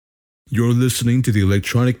You're listening to the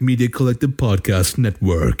Electronic Media Collective Podcast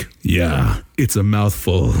Network. Yeah, it's a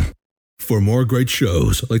mouthful. For more great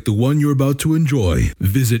shows like the one you're about to enjoy,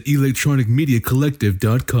 visit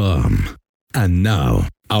electronicmediacollective.com. And now,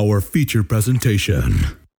 our feature presentation.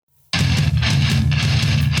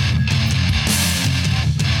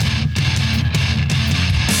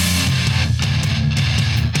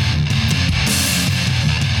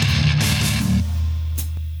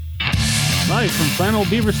 Live from Flannel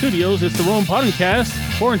Beaver Studios, it's the Roman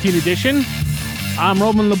Podcast, Quarantine Edition. I'm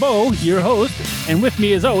Roman LeBeau, your host, and with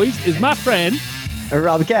me, as always, is my friend...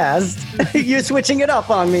 Rob Cast. You're switching it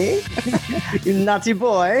up on me. You naughty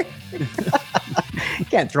boy. You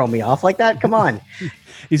can't throw me off like that. Come on.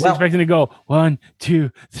 He's expecting to go, 1,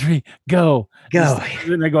 2, 3, go. Go.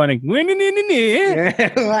 And they're going,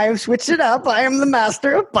 I've switched it up. I am the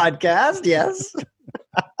master of podcast. Yes.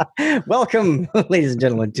 Welcome, ladies and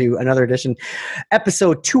gentlemen, to another edition,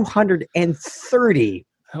 episode 230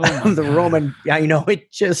 of the Roman. I know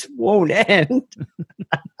it just won't end.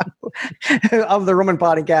 Of the Roman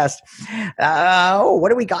Podcast. What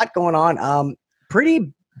do we got going on?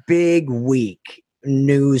 Pretty big week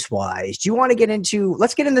news-wise. Do you want to get into?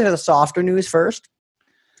 Let's get into the softer news first.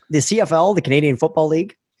 The CFL, the Canadian Football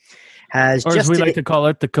League, has or as we like to call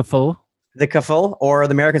it, the CFL. The CFL, or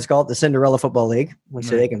the Americans call it the Cinderella Football League, which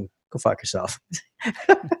they can go fuck yourself.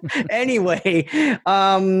 Anyway,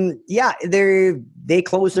 they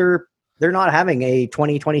closed they're not having a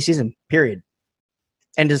 2020 season, period.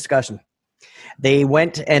 End discussion. They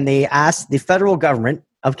went and they asked the federal government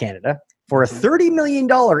of Canada for a $30 million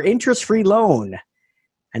interest-free loan.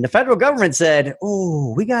 And the federal government said,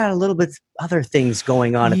 oh, we got a little bit other things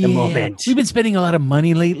going on at the moment. We've been spending a lot of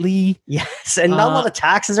money lately. Yes, and not a lot of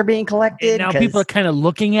taxes are being collected. Now people are kind of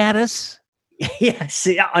looking at us. Yes,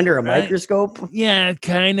 under a microscope. Yeah,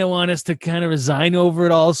 kind of want us to kind of resign over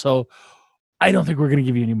it all. So I don't think we're going to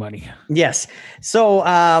give you any money. Yes. So,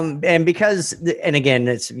 and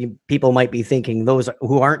again, people might be thinking, those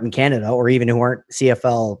who aren't in Canada or even who aren't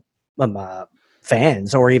CFL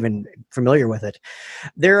fans or even familiar with it,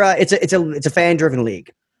 it's a fan-driven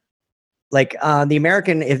league. Like the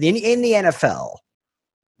American, in the NFL,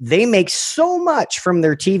 they make so much from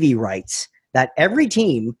their TV rights that every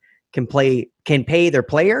team can pay their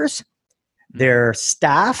players, their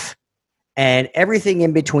staff, and everything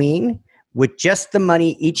in between with just the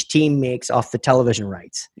money each team makes off the television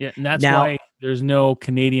rights. Yeah, and that's why there's no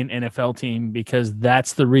Canadian NFL team, because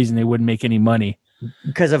that's the reason they wouldn't make any money.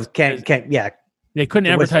 Because of they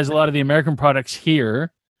couldn't advertise a lot of the American products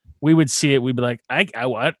here. We would see it. We'd be like, I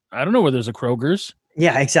don't know where there's a Kroger's.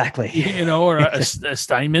 Yeah, exactly. Or a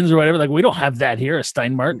Steinman's or whatever. Like, we don't have that here. A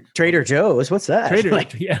Steinmart, Trader Joe's. What's that?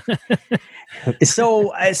 Yeah.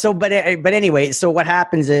 But anyway, so what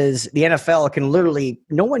happens is the NFL can literally,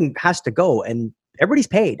 no one has to go and everybody's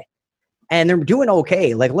paid. And they're doing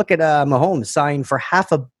okay. Like, look at Mahomes signed for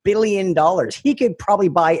 $500 million. He could probably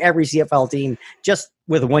buy every CFL team just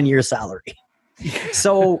with 1 year's salary.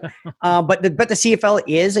 So, but the CFL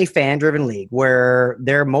is a fan-driven league where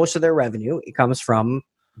most of their revenue comes from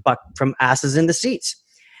asses in the seats.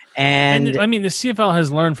 And I mean, the CFL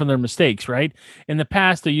has learned from their mistakes, right? In the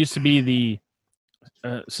past, there used to be the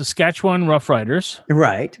Saskatchewan Roughriders,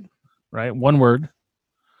 right, one word,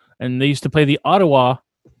 and they used to play the Ottawa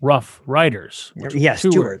Rough Riders. Yes,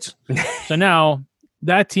 two words. So now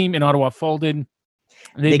that team in Ottawa folded.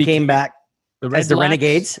 They came back as the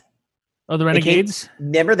Renegades. Oh, the Renegades?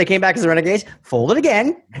 They came back as the Renegades, folded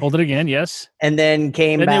again, yes. And then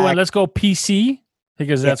came back. Then they went, let's go PC,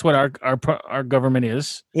 because that's what our government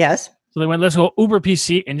is. Yes. So they went, let's go Uber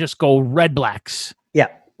PC and just go Red Blacks. Yeah.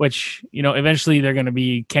 Which, eventually they're going to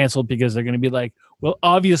be canceled because they're going to be like, well,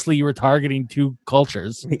 obviously you were targeting two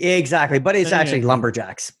cultures. Exactly. But it's actually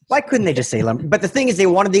Lumberjacks. Why couldn't they just say Lumber? But the thing is, they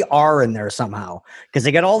wanted the R in there somehow because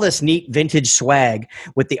they got all this neat vintage swag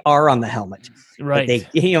with the R on the helmet. Right.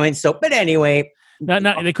 But anyway.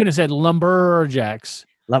 They couldn't have said Lumberjacks.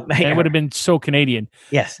 It would have been so Canadian.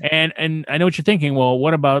 Yes. And I know what you're thinking. Well,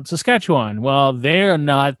 what about Saskatchewan? Well, they're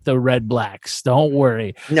not the Red Blacks. Don't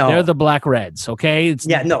worry. No. They're the Black Reds, okay? It's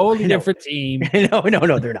a totally different team. No,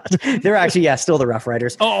 they're not. They're actually, still the Rough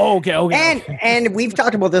Riders. Oh, okay. And we've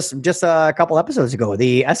talked about this just a couple episodes ago.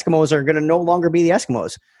 The Eskimos are going to no longer be the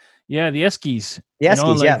Eskimos. Yeah, the Eskies. The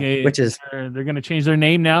Eskies, which is... They're going to change their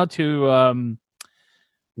name now to...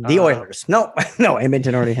 the Oilers. No,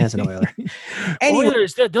 Edmonton already has an Oiler. Anyway,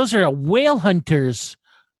 Oilers, those are whale hunters.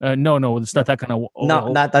 No, it's not that kind of oil.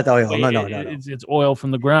 No, not that oil. No. It's oil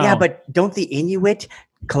from the ground. Yeah, but don't the Inuit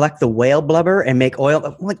collect the whale blubber and make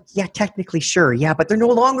oil. Well, yeah, technically, sure. Yeah, but they're no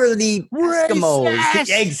longer the Eskimos.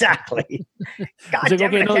 Racist! Exactly. God It's like,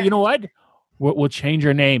 damn okay, it. no, you know what? We'll change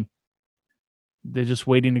your name. They're just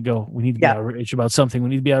waiting to go. We need to be outraged about something. We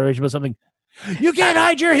need to be outraged about something. You can't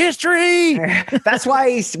hide your history. That's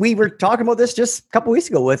why we were talking about this just a couple weeks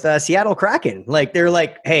ago with Seattle Kraken. Like, they're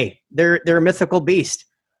like, hey, they're a mythical beast.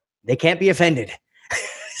 They can't be offended.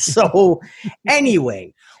 So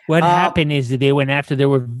anyway. What happened is that they went after there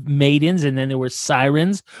were maidens and then there were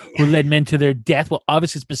sirens who led men to their death. Well,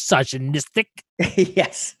 obviously it's misogynistic.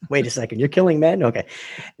 Yes. Wait a second. You're killing men? Okay.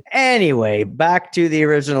 Anyway, back to the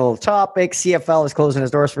original topic. CFL is closing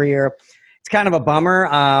its doors for a year. It's kind of a bummer.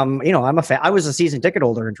 I'm a fan. I was a season ticket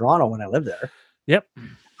holder in Toronto when I lived there. Yep.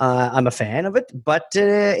 I'm a fan of it, but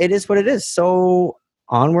it is what it is. So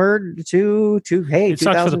onward to hey, it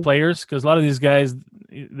sucks for the players because a lot of these guys,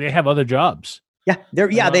 they have other jobs. Yeah,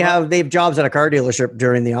 they have jobs at a car dealership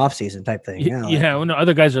during the off season type thing. Yeah, well, no,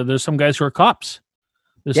 other guys there's some guys who are cops.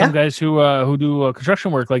 There's some guys who do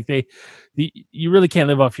construction work. Like you really can't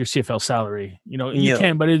live off your CFL salary. You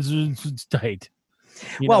can, but it's tight.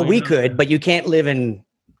 We could, but you can't live in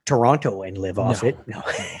Toronto and live off it. No.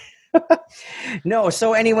 No.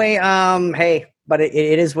 So anyway, hey, but it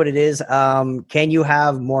is what it is. Can you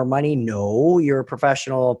have more money? No, you're a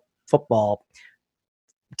professional football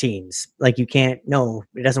teams. Like, you can't. No,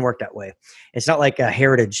 it doesn't work that way. It's not like a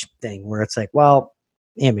heritage thing where it's like, well,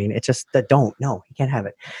 I mean, it's just that you can't have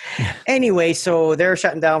it. Anyway, so they're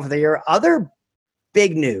shutting down for the year. Other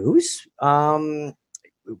big news.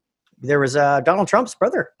 There was Donald Trump's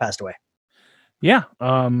brother passed away. Yeah.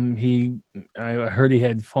 I heard he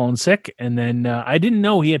had fallen sick, and then I didn't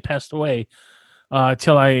know he had passed away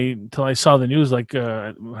till I saw the news. Like,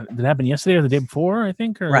 did it happen yesterday or the day before? I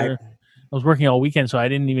think. Right. I was working all weekend, so I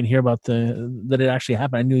didn't even hear about that it actually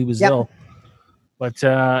happened. I knew he was ill, but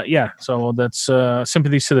so that's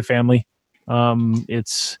sympathies to the family.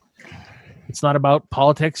 It's not about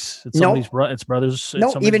politics. It's it's brothers.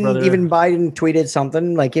 No, even Biden tweeted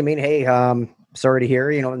something like, I mean, hey, sorry to hear,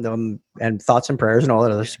 and thoughts and prayers and all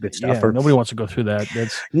that other good stuff. Yeah, nobody wants to go through that.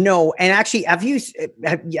 No, and actually, have you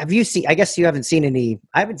seen? I guess you haven't seen any.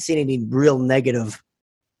 I haven't seen any real negative.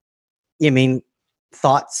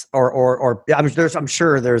 Thoughts or I'm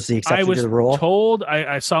sure there's the exception to the rule. I was told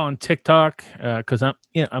I saw on TikTok because I'm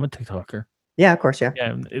a TikToker. Yeah, of course, yeah.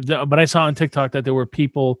 But I saw on TikTok that there were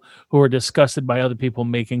people who were disgusted by other people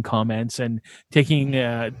making comments and taking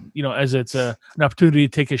as it's an opportunity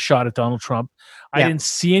to take a shot at Donald Trump. I didn't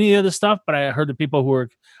see any of the stuff, but I heard the people who were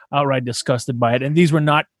outright disgusted by it, and these were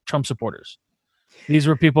not Trump supporters. These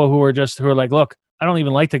were people who were like, look, I don't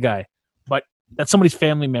even like the guy, but that's somebody's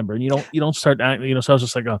family member, and you don't start, So I was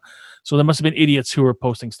just like, so there must have been idiots who were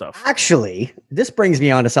posting stuff. Actually, this brings me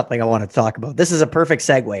on to something I want to talk about. This is a perfect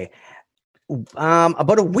segue.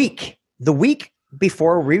 About the week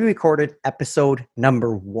before we recorded episode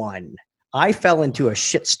number 1, I fell into a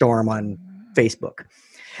shitstorm on Facebook.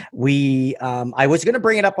 I was going to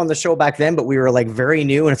bring it up on the show back then, but we were like very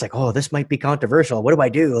new, and it's like, oh, this might be controversial. What do I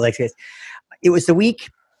do? Like, it was the week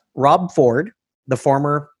Rob Ford, the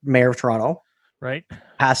former mayor of Toronto, right,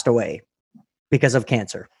 passed away because of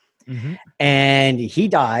cancer. Mm-hmm. And he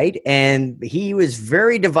died, and he was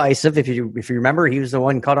very divisive. If you remember, he was the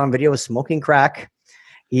one caught on video smoking crack.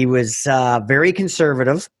 He was very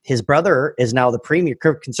conservative. His brother is now the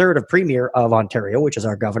conservative premier of Ontario, which is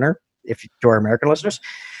our governor, to our American listeners.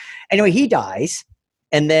 Anyway, he dies,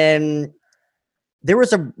 and then there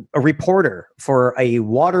was a reporter for a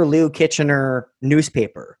Waterloo Kitchener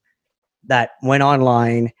newspaper that went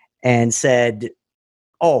online and said,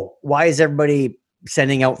 oh, why is everybody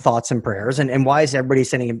sending out thoughts and prayers? And why is everybody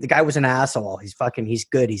sending him? The guy was an asshole. He's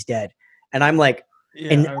good. He's dead. And I'm like,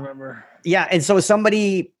 I remember. Yeah. And so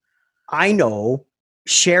somebody I know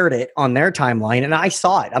shared it on their timeline, and I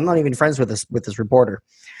saw it. I'm not even friends with this reporter.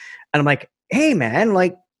 And I'm like, hey man,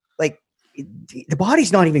 like the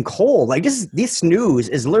body's not even cold. Like this news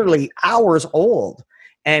is literally hours old.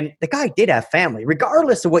 And the guy did have family,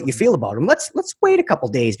 regardless of what you feel about him. Let's wait a couple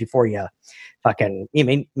days before you fucking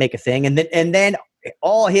make a thing. And then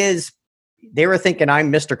they were thinking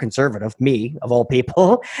I'm Mr. Conservative, me of all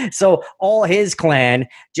people. So all his clan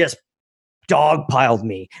just dogpiled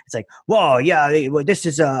me. It's like, whoa, yeah, this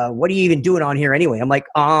is what are you even doing on here anyway? I'm like,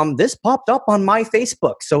 this popped up on my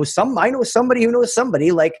Facebook. So I know somebody who knows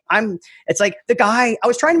somebody. Like it's like the guy. I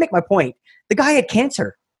was trying to make my point. The guy had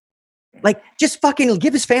cancer. Like, just fucking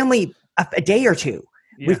give his family a day or two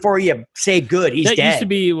before you say good. He's dead. That used to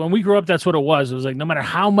be when we grew up. That's what it was. It was like no matter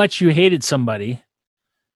how much you hated somebody,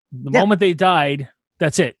 the moment they died,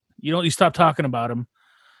 that's it. You stop talking about them.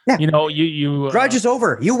 Yeah. You grudge is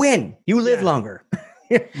over. You win. You live longer.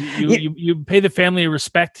 you pay the family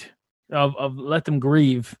respect of let them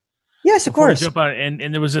grieve. Yes, of course. Jump out.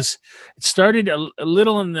 And there was this. It started a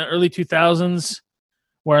little in the early 2000s,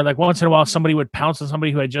 where like once in a while somebody would pounce on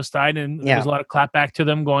somebody who had just died, and there was a lot of clap back to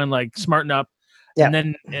them, going like smarten up. Yeah. And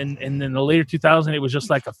then and then the later 2000s, it was just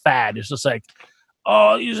like a fad. It's just like,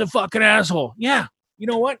 oh, he's a fucking asshole. Yeah, you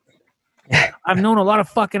know what? I've known a lot of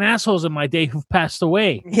fucking assholes in my day who've passed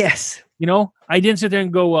away. Yes. I didn't sit there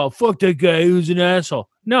and go, well, fuck that guy who's an asshole.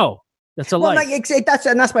 No, that's a lie.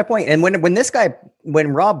 That's my point. And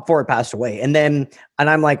when Rob Ford passed away, and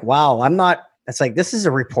I'm like, wow, I'm not. It's like, this is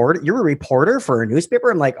a reporter. You're a reporter for a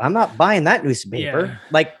newspaper. I'm like, I'm not buying that newspaper.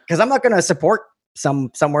 Like, because I'm not going to support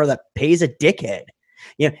somewhere that pays a dickhead.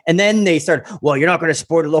 And then they start, well, you're not going to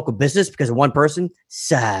support a local business because of one person.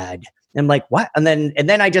 Sad. And I'm like, what? And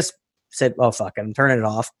then I just said, oh, fuck it, I'm turning it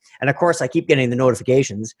off. And of course I keep getting the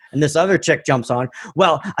notifications, and this other chick jumps on.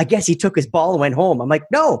 Well, I guess he took his ball and went home. I'm like,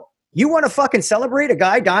 no, you want to fucking celebrate a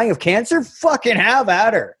guy dying of cancer? Fucking have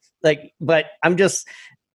at her. Like, but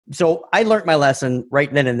so I learned my lesson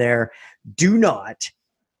right then and there. Do not,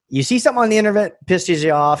 you see something on the internet, pisses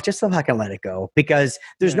you off, just fucking let it go, because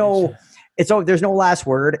there's no last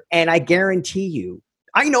word. And I guarantee you,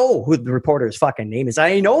 I know who the reporter's fucking name is.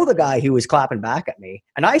 I know the guy who was clapping back at me,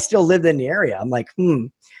 and I still lived in the area. I'm like, wonder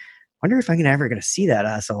if I'm ever going to see that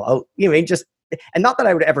asshole out. And not that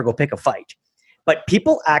I would ever go pick a fight, but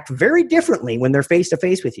people act very differently when they're face to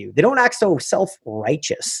face with you. They don't act so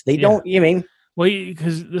self-righteous. They don't, Well,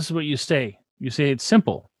 because this is what you say. You say it's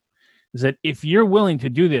simple. Is that if you're willing to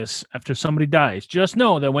do this after somebody dies, just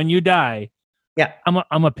know that when you die,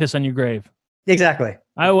 I'm a piss on your grave. Exactly.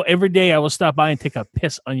 Every day I will stop by and take a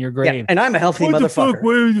piss on your grave. Yeah, and I'm a healthy motherfucker.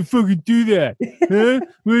 Why would you fucking do that? Huh?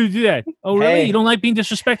 Why would you do that? Oh, really? You don't like being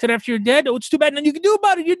disrespected after you're dead? Oh, it's too bad. Nothing you can do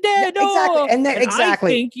about it. You're dead. Yeah, exactly. And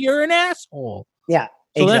exactly. I think you're an asshole. Yeah.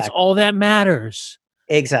 So that's all that matters.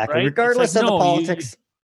 Exactly. Right? Regardless of the politics.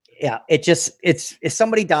 It's if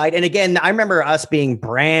somebody died. And again, I remember us being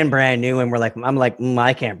brand new, and I'm like,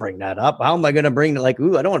 I can't bring that up. How am I going to bring I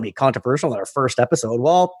don't want to be controversial in our first episode.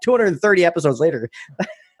 Well, 230 episodes later,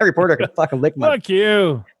 a reporter could fucking lick my fuck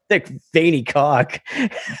you thick veiny cock.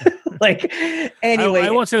 Like, anyway,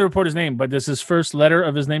 I won't say the reporter's name, but does his first letter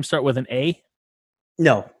of his name start with an A?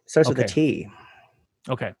 No, starts with a T.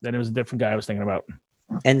 Okay, then it was a different guy I was thinking about.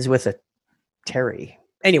 Ends with a Terry.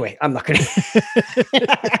 Anyway, I'm not gonna.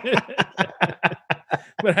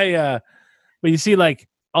 But you see, like,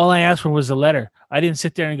 all I asked for was a letter. I didn't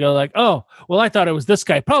sit there and go like, oh, well, I thought it was this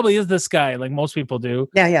guy. Probably is this guy, like most people do.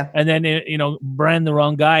 Yeah. And then brand the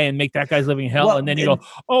wrong guy and make that guy's living hell. Well, and then you go,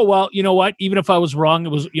 oh, well, you know what? Even if I was wrong, it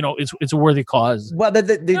was, it's a worthy cause. Well,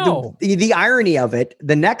 the irony of it,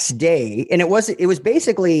 the next day, and it was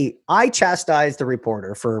basically, I chastised the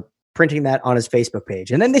reporter for printing that on his Facebook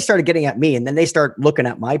page. And then they started getting at me, and then they start looking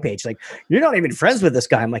at my page like, you're not even friends with this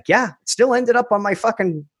guy. I'm like, yeah, it still ended up on my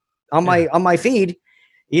fucking, on my feed.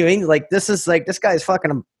 You mean, like, this guy's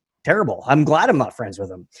fucking terrible. I'm glad I'm not friends with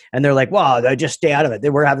him. And they're like, wow, I just stay out of it. They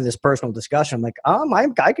were having this personal discussion. I'm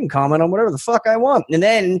like, I can comment on whatever the fuck I want. And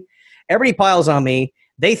then everybody piles on me.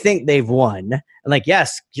 They think they've won. I'm like,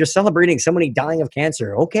 yes, you're celebrating somebody dying of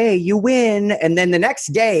cancer. Okay, you win. And then the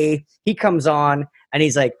next day he comes on and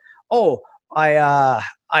he's like, oh,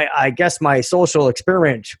 I guess my social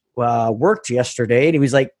experiment worked yesterday. And he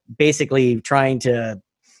was like basically trying to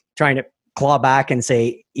claw back and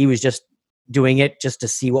say he was just doing it just to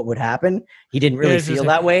see what would happen. He didn't really feel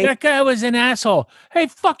that way. That guy was an asshole. Hey,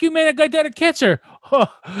 fuck you, man. That guy died of cancer. Oh,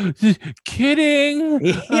 kidding.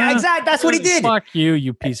 Yeah, exactly. That's what he did. Fuck you,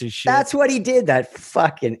 you piece of shit. That's what he did. That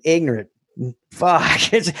fucking ignorant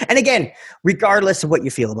fuck. And again, regardless of what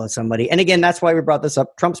you feel about somebody, and again, that's why we brought this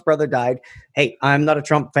up. Trump's brother died. Hey, I'm not a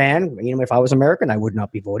Trump fan. If I was American, I would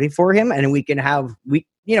not be voting for him. And we can have,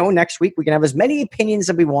 next week we can have as many opinions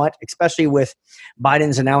as we want, especially with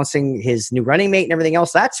Biden's announcing his new running mate and everything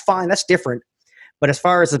else. That's fine. That's different. But as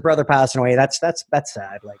far as his brother passing away, that's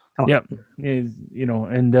sad. Like, come on. Yep.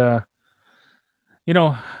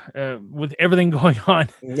 With everything going on,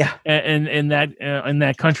 in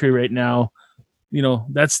that country right now,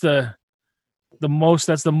 that's the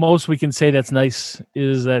most we can say. That's nice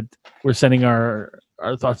is that we're sending our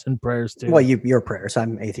thoughts and prayers to. Well, your prayers.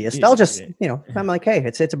 I'm atheist. I'll just, I'm like, hey,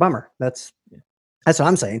 it's a bummer. That's what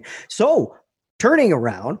I'm saying. So turning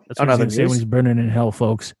around, that's what I'm saying when he's burning in hell,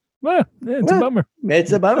 folks. Well, it's a bummer.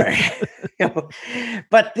 It's a bummer.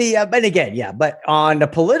 But on the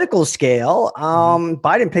political scale,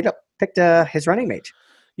 Biden picked his running mate.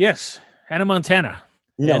 Yes, Hannah Montana.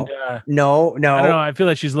 No, And, no. I don't know. I feel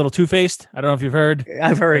like she's a little two-faced. I don't know if you've heard.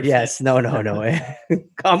 I've heard. Yes. No.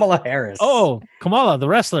 Kamala Harris. Oh, Kamala, the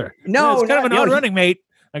wrestler. No, it's kind of an odd running mate.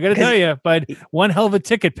 I got to tell you, but one hell of a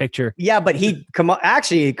ticket picture. Yeah, but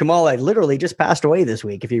Kamala literally just passed away this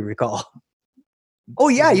week, if you recall. Oh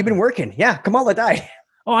yeah, you've been working. Yeah, Kamala died.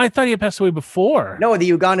 Oh, I thought he had passed away before. No, the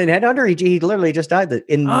Ugandan headhunter. He literally just died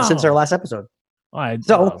since our last episode.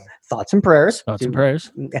 Thoughts and prayers. Thoughts and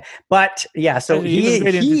prayers. But yeah, so he's a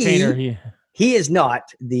great entertainer. He is not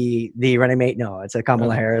the running mate. No, it's a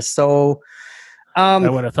Kamala Harris. So I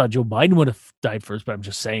would have thought Joe Biden would have died first, but I'm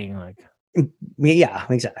just saying, like. Yeah,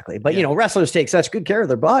 exactly. But wrestlers take such good care of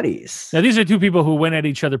their bodies. Now these are two people who went at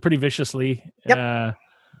each other pretty viciously. Yep.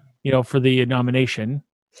 For the nomination.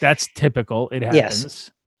 That's typical. It happens.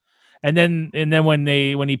 Yes. And then when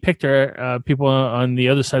he picked her, people on the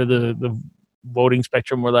other side of the voting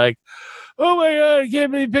spectrum were like, "Oh my God, I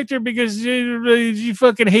can't believe he picked her because she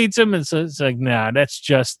fucking hates him." And so it's like, nah, that's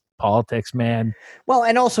just politics, man. Well,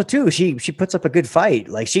 and also too, she puts up a good fight.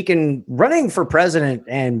 Like running for president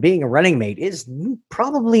and being a running mate is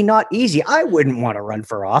probably not easy. I wouldn't want to run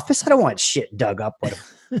for office. I don't want shit dug up.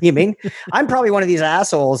 You mean? I'm probably one of these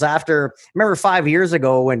assholes remember 5 years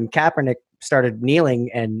ago when Kaepernick started kneeling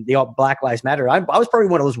and the Black Lives Matter. I was probably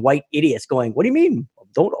one of those white idiots going, "What do you mean?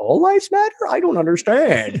 Don't all lives matter? I don't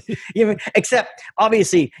understand." Except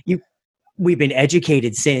obviously we've been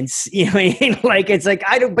educated since, like, it's like,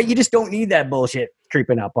 but you just don't need that bullshit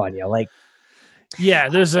creeping up on you. Like, yeah,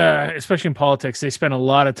 there's especially in politics, they spend a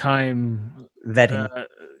lot of time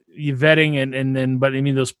vetting and then, but I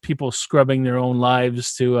mean, those people scrubbing their own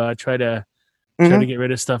lives to try to get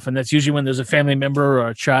rid of stuff. And that's usually when there's a family member or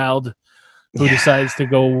a child who decides to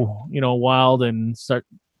go, wild and start,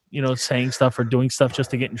 saying stuff or doing stuff just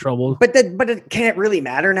to get in trouble. But can it really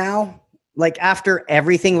matter now? Like after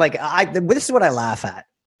everything, this is what I laugh at.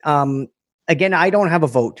 Again, I don't have a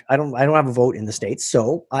vote. I don't have a vote in the States,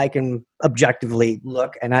 so I can objectively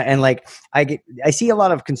look I see a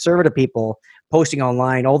lot of conservative people posting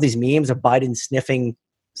online all these memes of Biden sniffing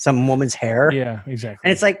some woman's hair. Yeah, exactly.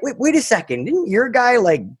 And it's like, wait a second, didn't your guy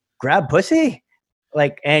grab pussy,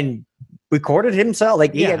 and recorded himself?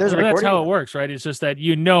 There's a recording. That's how it works, right? It's just that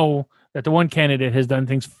that the one candidate has done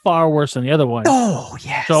things far worse than the other one. Oh,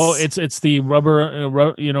 yes. So it's the rubber,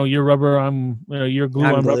 your rubber, your glue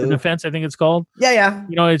on rubber defense, I think it's called. Yeah.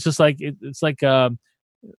 It's just like, it's like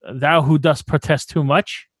thou who dost protest too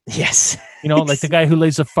much. Yes. Like the guy who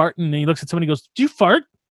lays a fart and he looks at somebody and goes, "Do you fart?"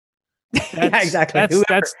 Yeah, exactly.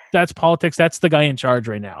 That's politics. That's the guy in charge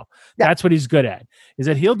right now. Yeah. That's what he's good at, is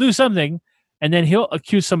that he'll do something and then he'll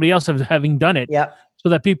accuse somebody else of having done it. Yeah. So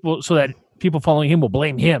that people following him will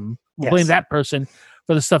blame him. Blame that person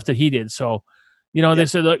for the stuff that he did. So, they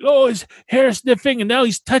said like, "Oh, his hair sniffing, and now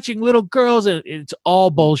he's touching little girls," and it's all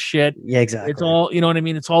bullshit. Yeah, exactly. It's all, what I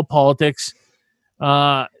mean? It's all politics.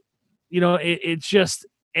 It's just,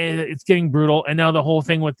 it's getting brutal. And now the whole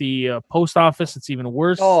thing with the post office, it's even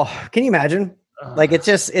worse. Oh, can you imagine?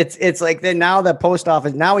 It's like now the post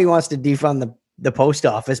office, now he wants to defund the post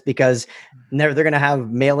office because they're going to have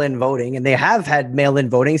mail-in voting, and they have had mail-in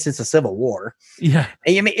voting since the Civil War. Yeah.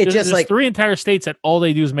 And I mean, there's 3 entire states that all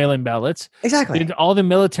they do is mail-in ballots. Exactly. All the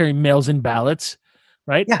military mails in ballots,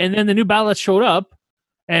 right? Yeah. And then the new ballots showed up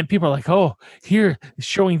and people are like, "Oh, here,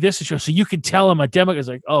 showing this and so you can tell I'm a Democrat." It's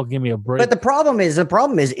like, "Oh, give me a break." But the problem is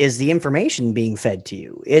the information being fed to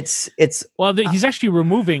you. He's actually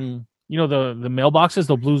removing, the mailboxes,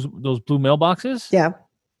 those blue mailboxes. Yeah.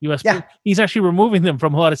 USB. Yeah. He's actually removing them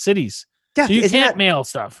from a lot of cities. Yeah, so you can't mail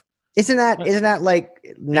stuff. Isn't that like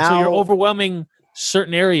now? So you're overwhelming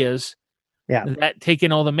certain areas. Yeah. That take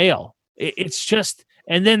in all the mail. It's just,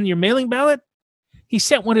 and then your mailing ballot. He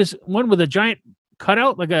sent one with a giant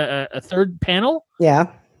cutout, like a third panel. Yeah.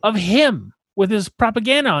 Of him with his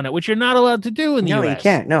propaganda on it, which you're not allowed to do in the US. No, you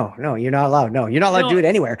can't. No, you're not allowed. No, you're not allowed to do it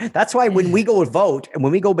anywhere. That's why when we go vote and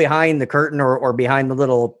when we go behind the curtain or behind they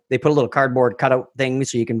put a little cardboard cutout thing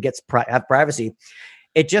so you can have privacy.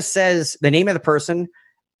 It just says the name of the person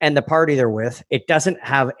and the party they're with. It doesn't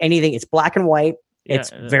have anything. It's black and white.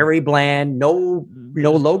 It's very bland. No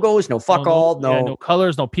logos, no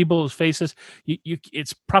colors, no people's faces.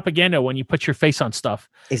 It's propaganda when you put your face on stuff.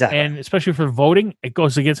 Exactly. And especially for voting, I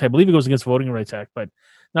believe it goes against the Voting Rights Act, but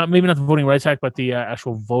maybe not the Voting Rights Act, but the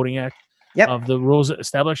actual Voting Act of the rules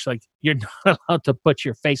established. Like, you're not allowed to put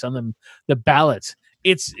your face on the ballots.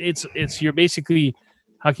 You're basically,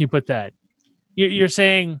 how can you put that? You're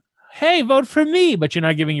saying, "Hey, vote for me," but you're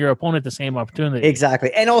not giving your opponent the same opportunity.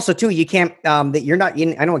 Exactly. And also too, you can't, I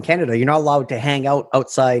know in Canada, you're not allowed to hang out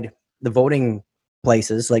outside the voting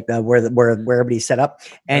places like where everybody's set up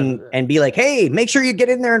and be like, hey, make sure you get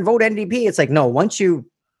in there and vote NDP. It's like, no, once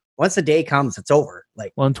the day comes, it's over.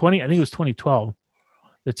 Like, well, I think it was 2012,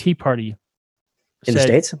 the Tea Party in the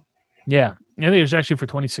States. Yeah. I think it was actually for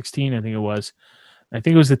 2016. I think it was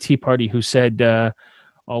the Tea Party who said,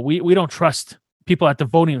 we don't trust people at the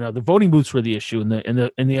voting. The voting booths were the issue,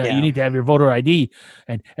 and you need to have your voter ID,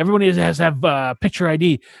 and everybody has to have picture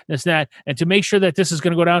ID, this, that, and to make sure that this is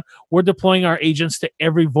going to go down, we're deploying our agents to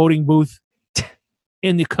every voting booth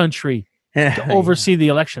in the country to oversee the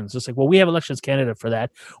elections. It's like, well, we have Elections Canada for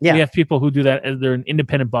that. Yeah. We have people who do that, as they're an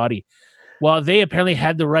independent body. Well, they apparently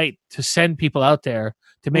had the right to send people out there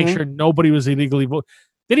to make sure nobody was illegally voting.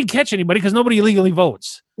 They didn't catch anybody because nobody illegally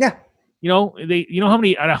votes. Yeah. You know how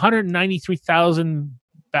many at 193,000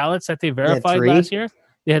 ballots that they verified last year?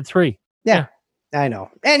 They had 3. Yeah, I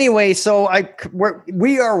know. Anyway, so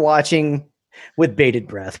we are watching with bated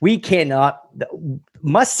breath. We cannot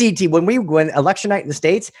must see TV when election night in the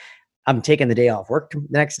States. I'm taking the day off work the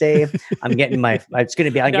next day. I'm getting I'm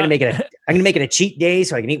gonna make it a cheat day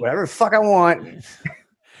so I can eat whatever the fuck I want.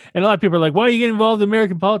 And a lot of people are like, why are you getting involved in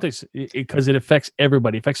American politics? Because it affects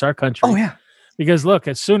everybody. It affects our country. Oh yeah. Because look,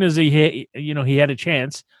 as soon as he had a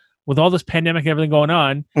chance with all this pandemic and everything going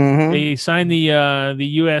on, they signed the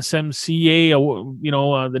USMCA,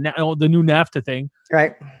 the new NAFTA thing,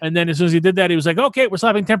 right? And then as soon as he did that, he was like, "Okay, we're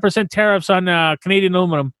slapping 10% tariffs on Canadian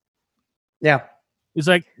aluminum." Yeah, it's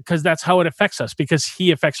like, because that's how it affects us, because he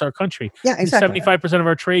affects our country. Yeah, exactly. 75% of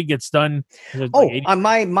our trade gets done.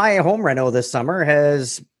 My home reno this summer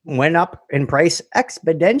has went up in price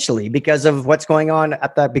exponentially because of what's going on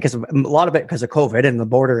because of a lot of it because of COVID and the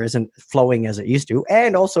border isn't flowing as it used to,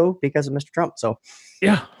 and also because of Mr. Trump. So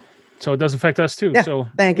yeah, so it does affect us too. Yeah, so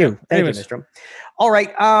thank you, Mr. Trump. All right,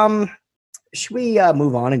 should we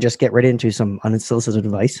move on and just get right into some unsolicited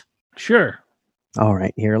advice? Sure. All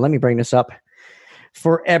right, here, let me bring this up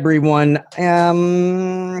for everyone.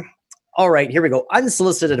 All right, here we go.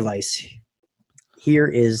 Unsolicited advice. Here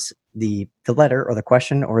is the letter or the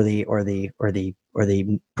question or the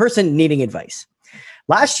person needing advice.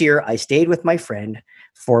 Last year, I stayed with my friend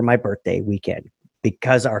for my birthday weekend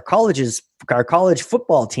because our college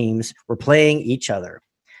football teams were playing each other.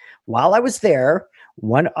 While I was there,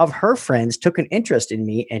 one of her friends took an interest in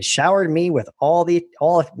me and showered me with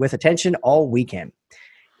with attention all weekend.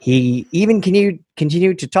 He even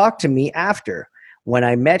continued to talk to me after. When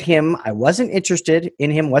I met him, I wasn't interested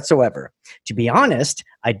in him whatsoever. To be honest,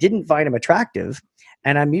 I didn't find him attractive,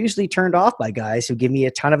 and I'm usually turned off by guys who give me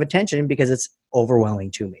a ton of attention because it's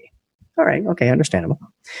overwhelming to me. All right, okay, understandable.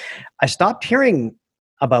 I stopped hearing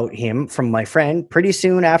about him from my friend pretty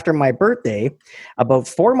soon after my birthday. About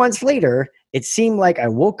 4 months later, it seemed like I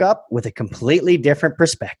woke up with a completely different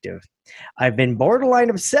perspective. I've been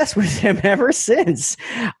borderline obsessed with him ever since.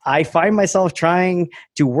 I find myself trying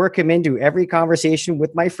to work him into every conversation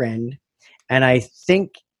with my friend, and I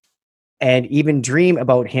think and even dream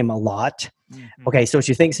about him a lot. Mm-hmm. Okay, so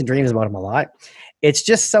she thinks and dreams about him a lot. It's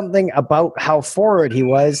just something about how forward he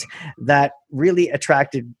was that really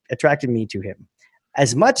attracted me to him.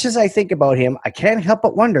 As much as I think about him, I can't help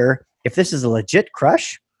but wonder if this is a legit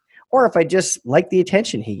crush or if I just like the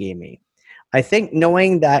attention he gave me. I think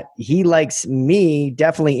knowing that he likes me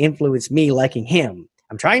definitely influenced me liking him.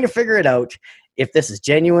 I'm trying to figure it out if this is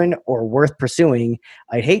genuine or worth pursuing.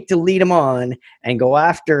 I'd hate to lead him on and go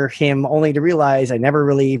after him only to realize I never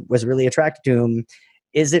really was really attracted to him.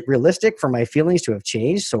 Is it realistic for my feelings to have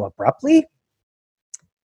changed so abruptly?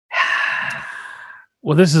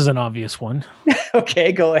 Well, this is an obvious one.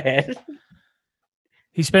 Okay, go ahead.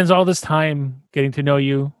 He spends all this time getting to know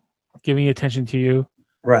you, giving attention to you.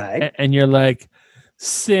 Right. And you're like,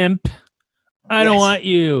 simp, I don't want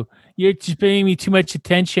you. You're just paying me too much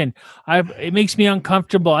attention. It makes me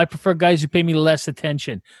uncomfortable. I prefer guys who pay me less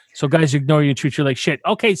attention. So guys ignore you and treat you like shit.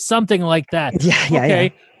 Okay, something like that. Yeah.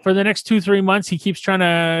 Okay. For the next 2-3 months, he keeps trying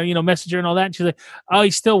to, message her and all that. And she's like, oh, he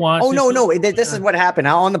still wants. Oh, no. This is what happened.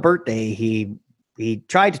 Now on the birthday, he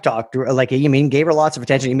tried to talk to her, gave her lots of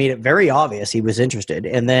attention. He made it very obvious he was interested,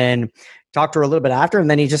 and then talked to her a little bit after, and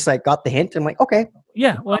then he just got the hint. I'm like, okay.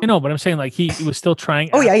 Yeah, well, I know, but I'm saying he was still trying.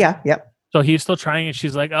 Oh, yeah. So he's still trying, and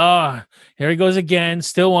she's like, oh, here he goes again,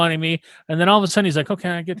 still wanting me. And then all of a sudden he's like, okay,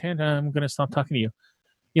 I get the hint. I'm going to stop talking to you.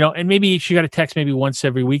 And maybe she got a text maybe once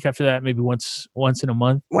every week after that, maybe once in a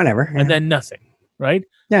month. Whenever. Yeah. And then nothing, right?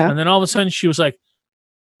 Yeah. And then all of a sudden she was like,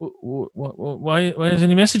 why isn't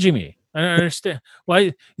he messaging me? I don't understand.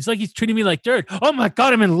 Why? It's like he's treating me like dirt. Oh my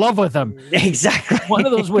God, I'm in love with him. Exactly. One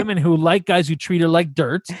of those women who like guys who treat her like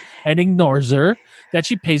dirt and ignores her that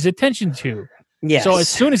she pays attention to. Yes. So as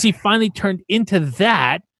soon as he finally turned into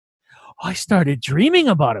that, I started dreaming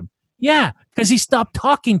about him. Yeah, because he stopped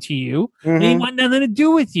talking to you and he wanted nothing to do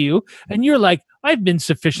with you. And you're like, I've been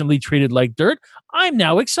sufficiently treated like dirt. I'm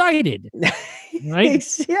now excited. Right?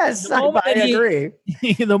 Yes, I agree.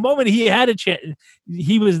 The moment he had a chance,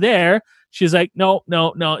 he was there. She's like, no,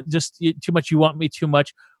 just too much. You want me too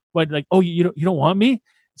much. But like, oh, you don't want me?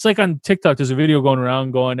 It's like on TikTok, there's a video going around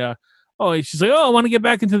going, she's like, I want to get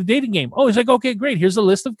back into the dating game. Oh, he's like, okay, great. Here's a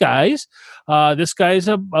list of guys. This guy's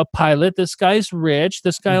a pilot. This guy's rich.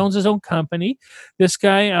 This guy owns his own company. This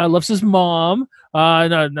guy loves his mom.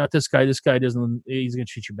 No, not this guy. This guy doesn't. He's gonna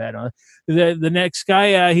treat you bad. The next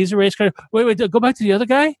guy, he's a race car. Wait, go back to the other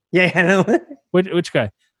guy. Yeah, I know. Which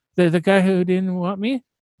guy? The guy who didn't want me.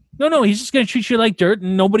 No, he's just gonna treat you like dirt,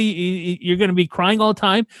 and you're gonna be crying all the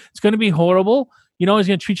time. It's gonna be horrible. He's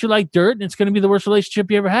gonna treat you like dirt, and it's gonna be the worst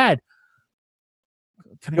relationship you ever had.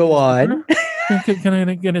 Go on. Can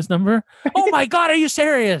I get his number? Oh my God, are you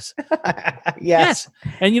serious? Yes.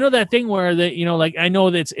 And that thing where I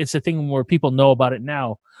know that it's a thing where people know about it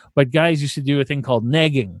now, but guys used to do a thing called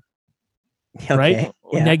negging. Okay. Right?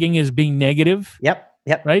 Yeah. Negging is being negative. Yep.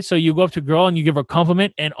 Right. So you go up to a girl and you give her a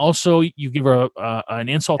compliment, and also you give her an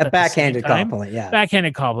insult. A backhanded compliment. Yeah.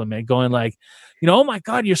 Backhanded compliment, going like, oh my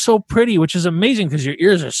God, you're so pretty, which is amazing because your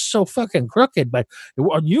ears are so fucking crooked, but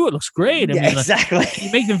on you it looks great. I mean, exactly.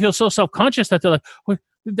 You make them feel so self-conscious that they're like, well,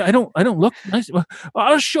 I don't look nice. Well,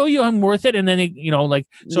 I'll show you I'm worth it. And then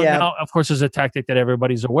now of course there's a tactic that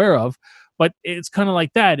everybody's aware of, but it's kind of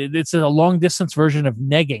like that. It's a long distance version of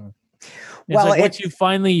negging. Once you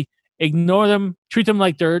finally ignore them, treat them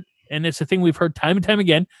like dirt, and it's a thing we've heard time and time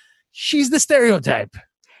again. She's the stereotype.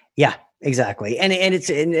 Yeah. Exactly. And he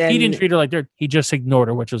didn't treat her like dirt. He just ignored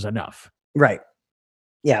her, which was enough. Right.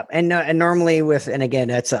 Yeah. And normally again,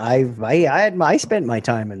 that's, I spent my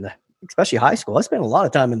time especially high school. I spent a lot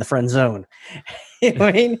of time in the friend zone.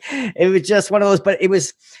 I mean, it was just one of those, but it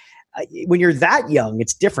was, when you're that young,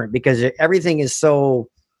 it's different because everything is so,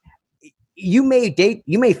 you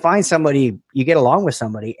may find somebody, you get along with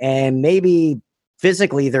somebody, and maybe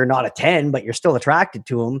physically they're not a 10, but you're still attracted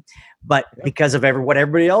to them. But because of what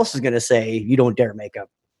everybody else is going to say, you don't dare make a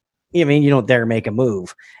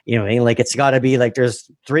move. Like it's got to be like there's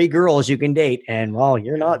 3 girls you can date, and well,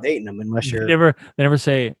 you're not dating them unless you're. They never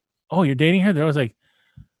say, "Oh, you're dating her." They're always like,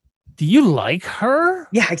 "Do you like her?"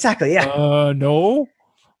 Yeah, exactly. Yeah. No.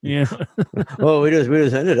 Yeah. Oh, we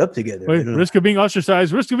just ended up together. Wait, risk of being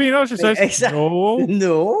ostracized. Exactly.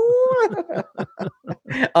 No.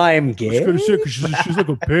 I'm gay. She's like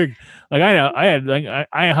a pig. Like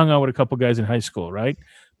I hung out with a couple guys in high school, right?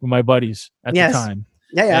 With my buddies at the time.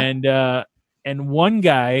 Yeah. And one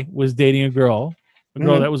guy was dating a girl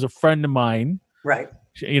that was a friend of mine. Right.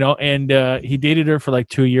 And he dated her for like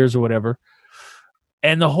 2 years or whatever.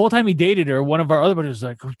 And the whole time he dated her, one of our other buddies was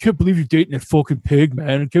like, I can't believe you're dating that fucking pig,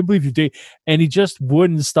 man. I can't believe you date. And he just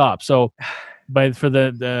wouldn't stop. So for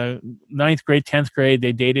the 9th grade, 10th grade,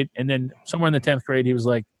 they dated. And then somewhere in the 10th grade, he was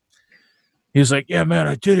like, yeah, man,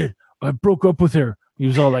 I did it. I broke up with her. He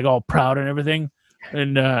was all proud and everything.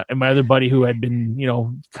 And my other buddy who had been,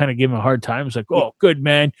 kind of giving him a hard time was like, oh, good,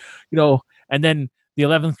 man. And then the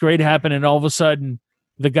 11th grade happened. And all of a sudden,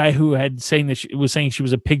 the guy who had was saying she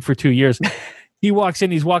was a pig for 2 years, he walks in,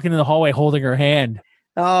 he's walking in the hallway holding her hand.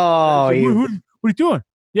 Oh, like, what are you doing?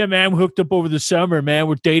 Yeah, man, we hooked up over the summer, man.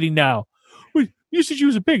 We're dating now. You said she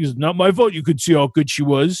was a pig. It's not my fault. You could see how good she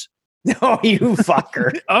was. No, you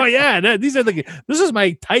fucker. Oh, yeah. This is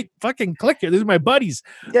my tight fucking clique here. These are my buddies.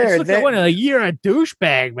 One in a year, a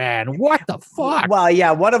douchebag, man. What the fuck? Well, yeah,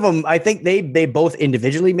 one of them, I think they both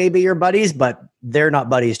individually may be your buddies, but they're not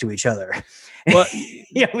buddies to each other. Well,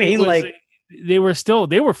 they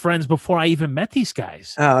were friends before I even met these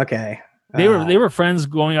guys. Oh, okay. They were friends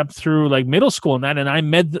going up through like middle school and that, and I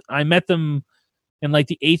met them in like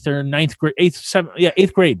the 8th or 9th grade,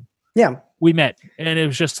 8th grade. Yeah. We met, and it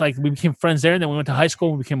was just like we became friends there, and then we went to high school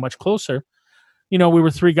and we became much closer. We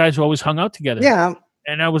were 3 guys who always hung out together. Yeah.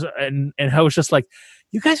 And I was just like,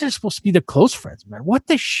 you guys are supposed to be the close friends, man. What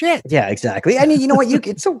the shit? Yeah, exactly. I mean, you know what?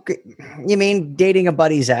 It's so good. You mean dating a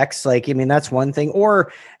buddy's ex? Like, that's one thing.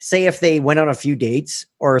 Or say if they went on a few dates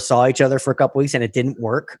or saw each other for a couple weeks and it didn't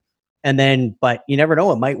work, but you never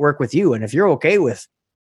know, it might work with you. And if you're okay with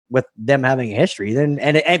them having a history, then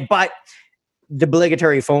but the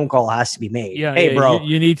obligatory phone call has to be made. Yeah, hey, bro,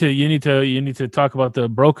 you need to talk about the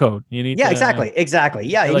bro code. You need. Yeah, exactly.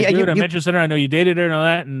 Yeah, like, dude, I'm interested in her. I know you dated her and all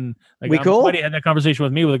that, and like, we cool. Buddy had that conversation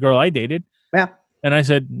with me with a girl I dated. Yeah, and I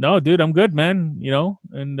said, no, dude, I'm good, man. Yeah,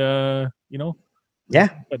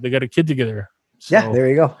 but they got a kid together. So, yeah, there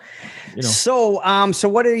you go. So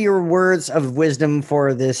what are your words of wisdom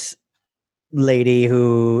for this lady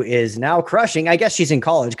who is now crushing. I guess she's in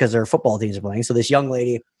college because her football teams are playing. So this young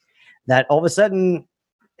lady that all of a sudden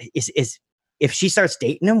is if she starts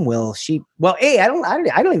dating him, will she? Well, I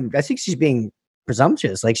don't even. I think she's being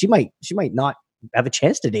presumptuous. Like she might not have a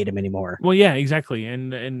chance to date him anymore. Well, yeah, exactly,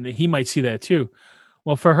 and he might see that too.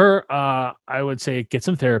 Well, for her, I would say get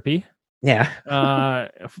some therapy. Yeah.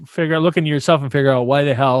 Look into yourself and figure out why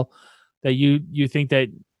the hell that you think that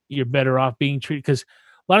you're better off being treated. Because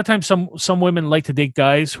a lot of times some women like to date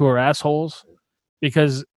guys who are assholes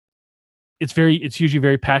because it's usually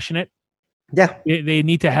very passionate. Yeah. They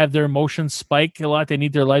need to have their emotions spike a lot. They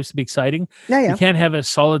need their lives to be exciting. Yeah. You can't have a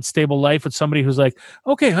solid, stable life with somebody who's like,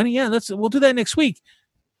 okay, honey, yeah, we'll do that next week.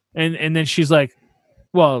 And then she's like,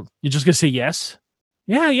 well, you're just gonna say yes?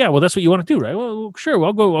 Yeah. Well, that's what you want to do, right? Well, sure.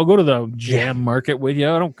 I'll go to the jam market with you.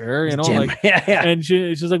 I don't care, like. Yeah. And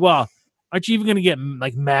she's like, well, aren't you even gonna get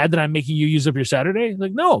like mad that I'm making you use up your Saturday?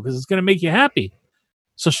 Like, no, because it's gonna make you happy.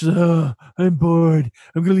 So she's like, oh, I'm bored.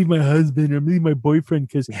 I'm going to leave my husband. I'm going to leave my boyfriend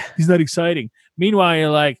because he's not exciting. Meanwhile,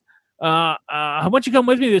 you're like, how about you come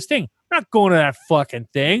with me to this thing? I'm not going to that fucking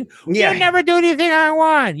thing. Yeah. You never do anything I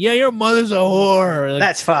want. Yeah, your mother's a whore. Like,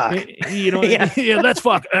 that's fuck. Yeah, that's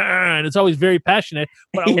fuck. And it's always very passionate,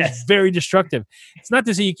 but always very destructive. It's not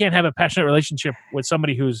to say you can't have a passionate relationship with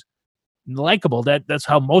somebody who's likable. That's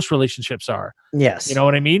how most relationships are. Yes. You know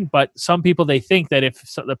what I mean? But some people, they think that if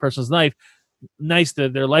the person's nice,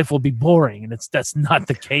 their life will be boring, and that's not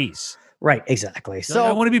the case. Right, exactly. So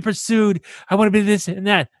I want to be pursued. I want to be this and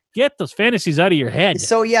that. Get those fantasies out of your head.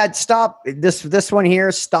 So yeah, stop this one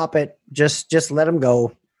here. Stop it. Just let him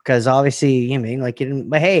go, because obviously, like you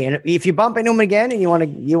didn't. But hey, and if you bump into him again and you want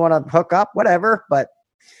to hook up, whatever. But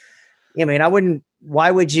I wouldn't.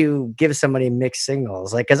 Why would you give somebody mixed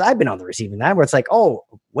signals? Like, because I've been on the receiving end where it's like, oh,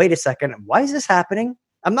 wait a second, why is this happening?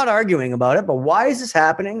 I'm not arguing about it, but why is this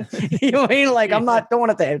happening? You know what I mean? Like, don't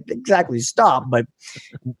want it to exactly stop, but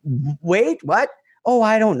wait, what? Oh,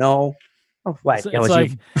 I don't know. Oh, what? It's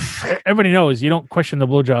like everybody knows you don't question the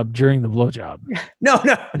blowjob during the blowjob. No.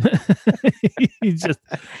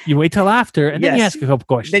 you wait till after, and then you ask a couple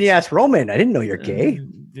questions. Then you ask Roman, I didn't know you're gay.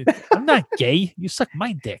 I'm not gay. You suck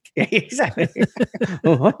my dick. Exactly.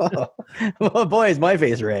 Well, boy, is my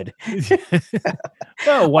face red.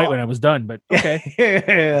 White when I was done, but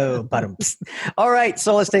okay. All right,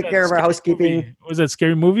 so let's take care of our housekeeping. Movie. Was that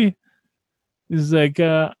Scary Movie? It's like,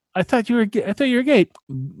 I thought you were gay. I thought you were gay.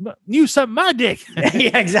 You suck my dick.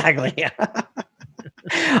 Yeah, exactly.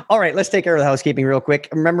 All right, let's take care of the housekeeping real quick.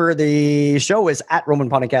 Remember, the show is at Roman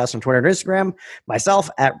Podcast on Twitter and Instagram. Myself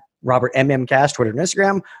at Robert MMcast, Twitter and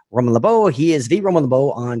Instagram. Roman LeBeau, he is the Roman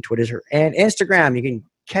LeBeau on Twitter and Instagram. You can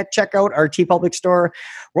check out our TeePublic store,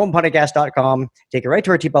 RomanPodcast.com. Take it right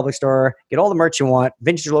to our TeePublic store. Get all the merch you want,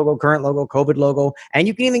 vintage logo, current logo, COVID logo, and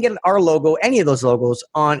you can even get our logo, any of those logos,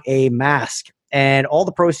 on a mask. And all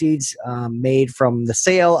the proceeds made from the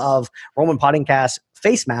sale of Roman Podcast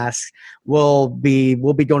face masks will be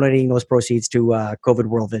donating those proceeds to COVID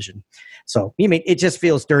World Vision. So, it just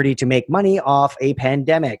feels dirty to make money off a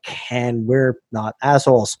pandemic, and we're not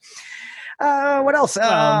assholes. What else?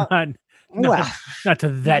 Not to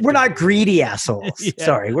that. We're not greedy assholes. Yeah.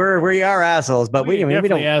 Sorry, we are assholes, but we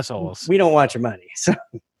don't assholes. We don't want your money. So,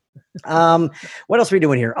 what else are we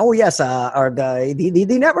doing here? Oh yes,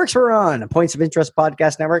 the networks we're on: Points of Interest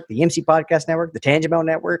Podcast Network, the MC Podcast Network, the Tangible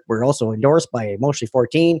Network. We're also endorsed by Emotionally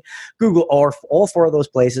 14, Google, or all four of those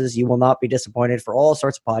places. You will not be disappointed for all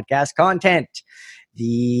sorts of podcast content.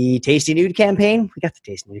 The Tasty Nude campaign. We got the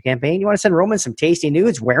Tasty Nude campaign. You want to send Roman some tasty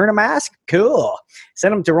nudes wearing a mask? Cool.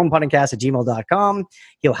 Send them to romanpodcast@gmail.com.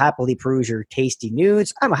 He'll happily peruse your tasty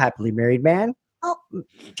nudes. I'm a happily married man. Oh,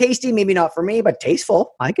 tasty, maybe not for me, but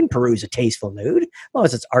tasteful. I can peruse a tasteful nude, as long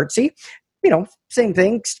as it's artsy. Same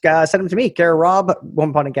thing. Send them to me, Rob,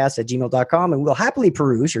 romanpodcast@gmail.com, and we'll happily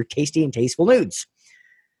peruse your tasty and tasteful nudes.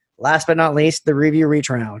 Last but not least, the review reach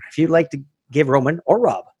around. If you'd like to give Roman or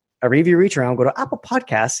Rob a review reach around, go to Apple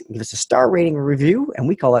Podcasts and give us a star rating review, and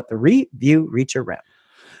we call it the review reach around.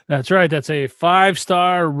 That's right. That's a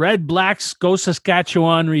 5-star Red Blacks Go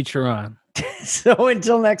Saskatchewan reach around. So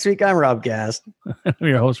until next week, I'm Rob Gast. I'm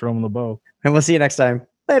your host, Roman LeBeau. And we'll see you next time.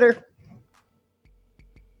 Later.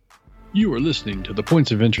 You are listening to the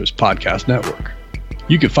Points of Interest Podcast Network.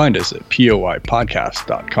 You can find us at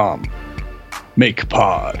poipodcast.com. Make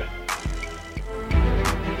pod.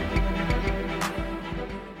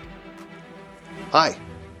 Hi,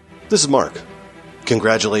 this is Mark.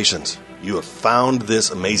 Congratulations. You have found this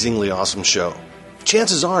amazingly awesome show.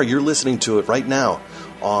 Chances are you're listening to it right now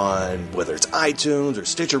on whether it's iTunes or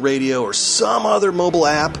Stitcher Radio or some other mobile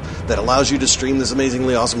app that allows you to stream this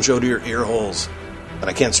amazingly awesome show to your ear holes. And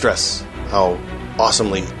I can't stress how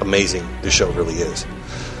awesomely amazing this show really is.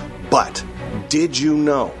 But did you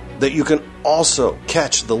know that you can also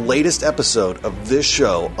catch the latest episode of this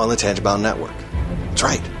show on the Tangibound Network? That's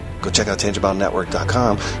right. Go check out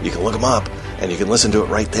tangiboundnetwork.com. You can look them up, and you can listen to it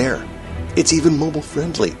right there. It's even mobile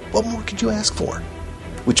friendly. What more could you ask for?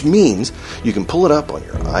 Which means you can pull it up on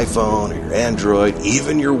your iPhone or your Android,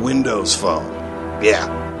 even your Windows phone.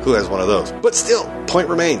 Yeah, who has one of those? But still, point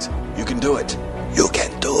remains, you can do it. You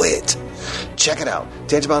can do it. Check it out,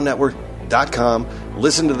 tangiboundnetwork.com.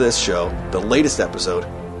 Listen to this show, the latest episode,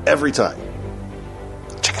 every time.